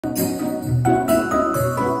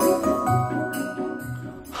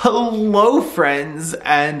Hello friends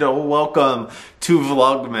and welcome to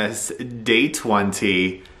Vlogmas day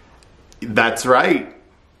 20. That's right,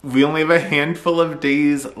 we only have a handful of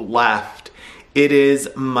days left. It is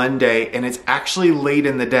Monday and it's actually late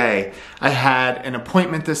in the day. I had an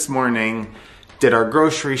appointment this morning, did our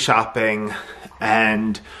grocery shopping,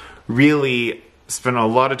 and really spent a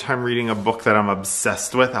lot of time reading a book that I'm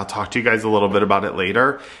obsessed with. I'll talk to you guys a little bit about it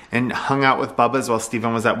later. And hung out with Bubba's while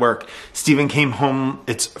Steven was at work. Steven came home,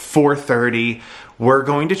 it's 4:30. We're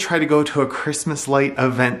going to try to go to a Christmas light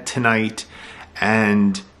event tonight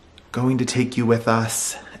and going to take you with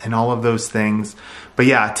us and all of those things. But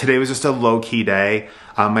yeah, today was just a low-key day.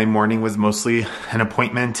 My morning was mostly an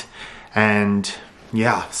appointment, and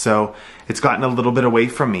yeah, so it's gotten a little bit away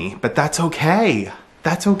from me, but that's okay.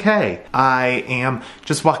 That's okay. I am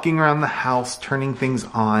just walking around the house, turning things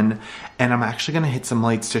on, and I'm actually gonna hit some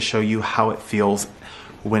lights to show you how it feels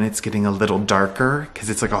when it's getting a little darker, because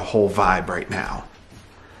it's like a whole vibe right now.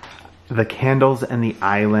 The candles and the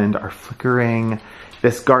island are flickering.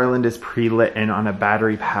 This garland is pre-lit and on a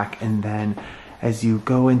battery pack, and then as you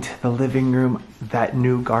go into the living room, that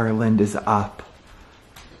new garland is up.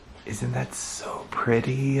 Isn't that so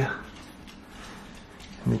pretty?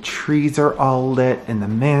 And the trees are all lit and the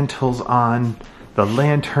mantle's on, the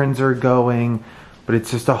lanterns are going, but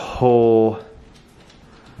it's just a whole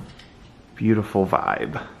beautiful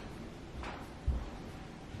vibe.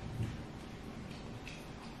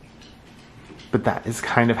 But that is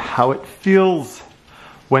kind of how it feels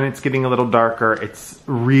when it's getting a little darker. It's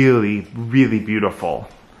really, really beautiful.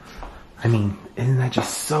 I mean, isn't that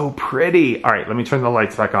just so pretty? All right, let me turn the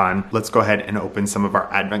lights back on. Let's go ahead and open some of our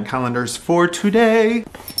advent calendars for today.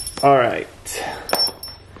 All right,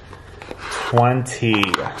 20.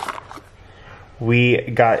 We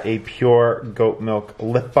got a pure goat milk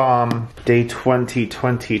lip balm. Day 20,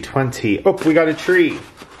 2020. Oh, we got a tree.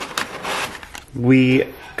 We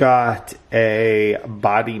got a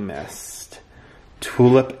body mist,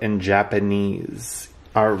 tulip and Japanese.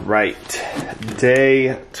 All right,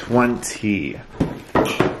 day 20.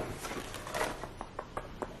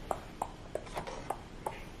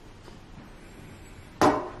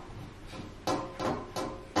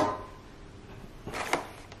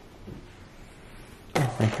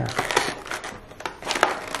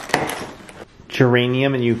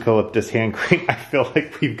 Geranium and eucalyptus hand cream. I feel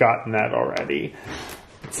like we've gotten that already.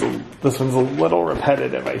 This one's a little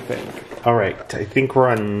repetitive, I think. All right, I think we're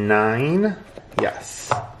on 9.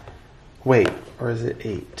 Yes. Wait, or is it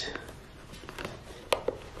 8?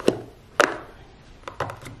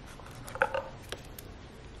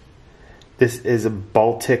 This is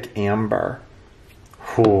Baltic Amber.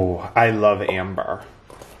 Ooh, I love amber.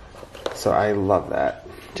 So I love that.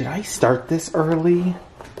 Did I start this early?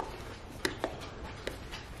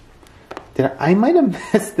 I might have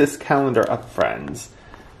messed this calendar up, friends.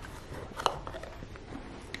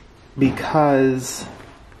 Because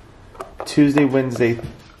Tuesday, Wednesday,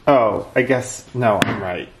 oh, I guess, no, I'm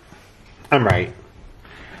right. I'm right.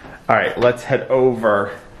 All right, let's head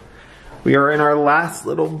over. We are in our last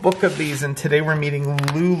little book of these, and today we're meeting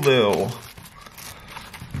Lulu.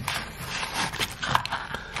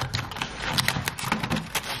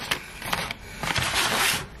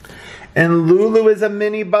 And Lulu is a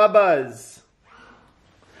mini Bubba's.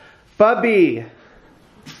 Bubby.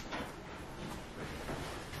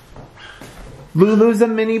 Lulu's a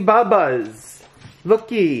mini Bubba's.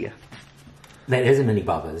 Looky. That is a mini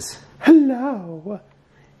Bubba's. Hello.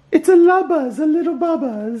 It's a Lubba's, a little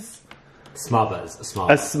Bubba's. Smubbers, a small.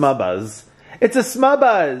 A Smubbers. It's a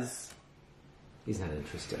Smubbers. He's not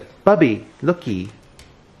interested. Bubby, looky.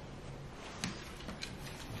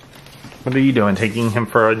 What are you doing? Taking him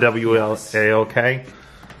for a WLA,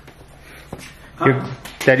 Your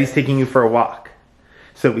daddy's taking you for a walk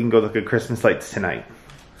so we can go look at Christmas lights tonight.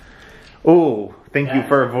 Oh, thank you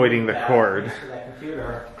for avoiding the cord.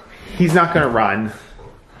 He's not gonna run.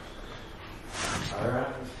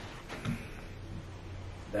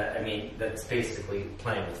 I mean, that's basically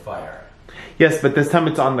playing with fire. Yes, but this time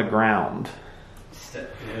it's on the ground.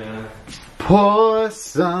 Yeah. Pour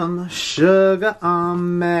some sugar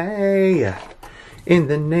on me. In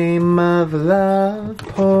the name of love,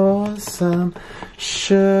 pour some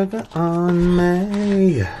sugar on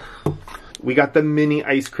me. We got the mini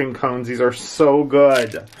ice cream cones. These are so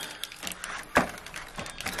good.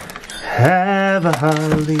 Have a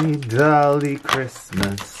holly dolly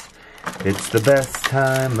Christmas. It's the best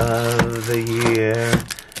time of the year.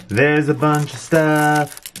 There's a bunch of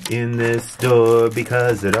stuff in this store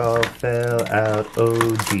because it all fell out,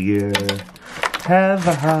 oh dear. Have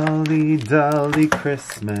a holly dolly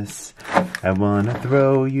Christmas. I wanna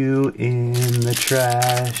throw you in the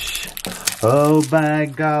trash. Oh, by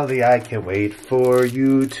golly, I can't wait for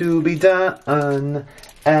you to be done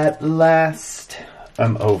at last.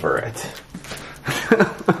 I'm over it.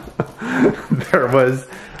 There was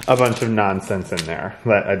a bunch of nonsense in there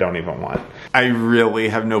that I don't even want. I really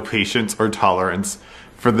have no patience or tolerance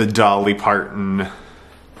for the Dolly Parton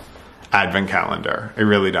advent calendar. I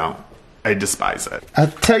really don't. I despise it.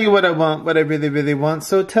 I'll tell you what I want, what I really, really want.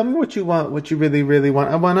 So tell me what you want, what you really, really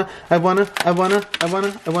want. I wanna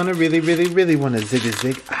really, really, really want a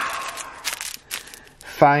zig-a-zig.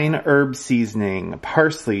 Fine herb seasoning,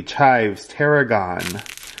 parsley, chives, tarragon.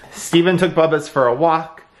 Steven took Bubba's for a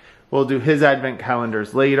walk. We'll do his advent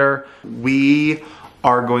calendars later. We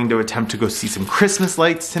are going to attempt to go see some Christmas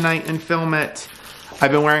lights tonight and film it.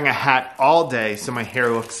 I've been wearing a hat all day, so my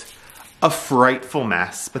hair looks a frightful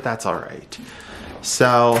mess, but that's all right.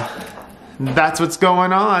 So that's what's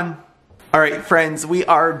going on. All right, friends, we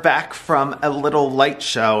are back from a little light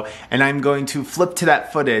show, and I'm going to flip to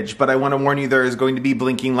that footage, but I want to warn you there is going to be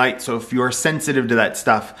blinking light, so if you're sensitive to that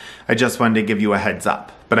stuff, I just wanted to give you a heads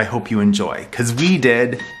up. But I hope you enjoy, because we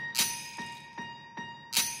did.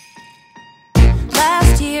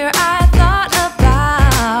 Last year I thought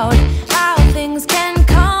about how things can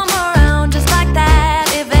come around just like that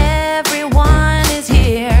if everyone is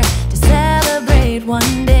here to celebrate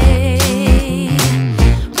one day.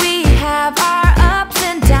 We have our ups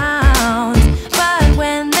and downs, but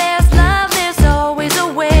when there's love there's always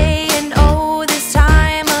a way. And oh, this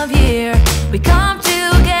time of year we come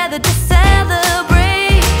together to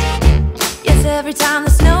celebrate. Yes, every time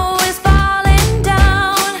the snow is falling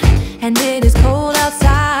down and it is cold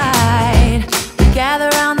outside, we gather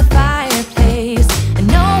around the fireplace and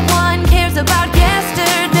no one cares about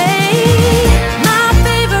yesterday. My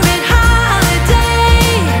favorite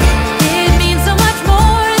holiday, it means so much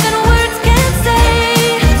more than words can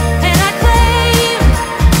say. And I claim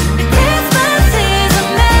that Christmas is a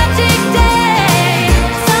magic day.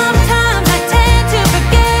 Sometimes I tend to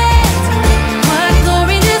forget what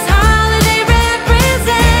glory this holiday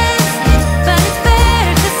represents, but it's fair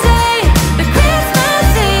to say that Christmas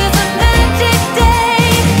is a magic day.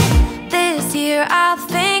 This year I'll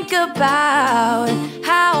think about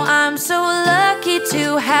how I'm so lucky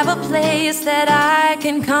to have a place that I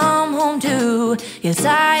can come home to. Yes,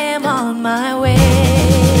 I am on my way.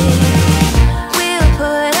 We'll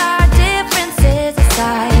put our differences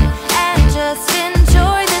aside and just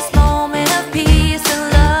enjoy this moment of peace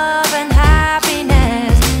and love and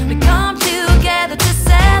happiness. We come together to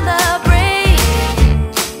celebrate.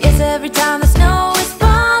 Yes, every time the snow is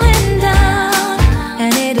falling down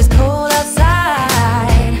and it is cold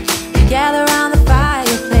outside, we gather around the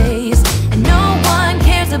fireplace and no one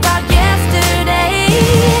cares about yesterday.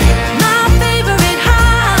 My favorite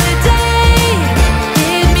holiday,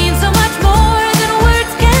 it means so much more than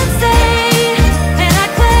words can say. And I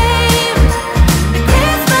claim that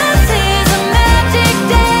Christmas is a magic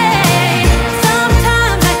day.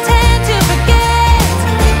 Sometimes I tend to forget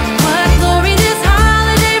what glory this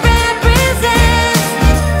holiday represents,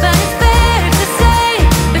 but it's fair to say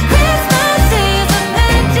that Christmas is a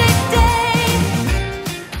magic day.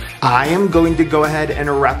 I am going to go ahead and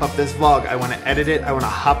wrap up this vlog. I want to edit it. I want to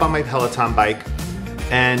hop on my Peloton bike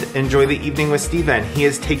and enjoy the evening with Steven. He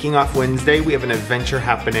is taking off Wednesday. We have an adventure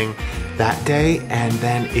happening that day, and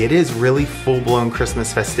then it is really full-blown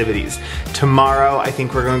Christmas festivities. Tomorrow, I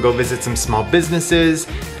think we're gonna go visit some small businesses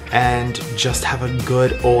and just have a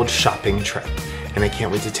good old shopping trip. And I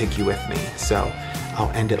can't wait to take you with me. So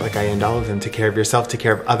I'll end it like I end all of them. Take care of yourself, take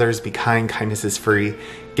care of others, be kind, kindness is free.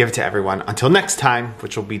 Give it to everyone. Until next time,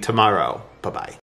 which will be tomorrow. Bye-bye.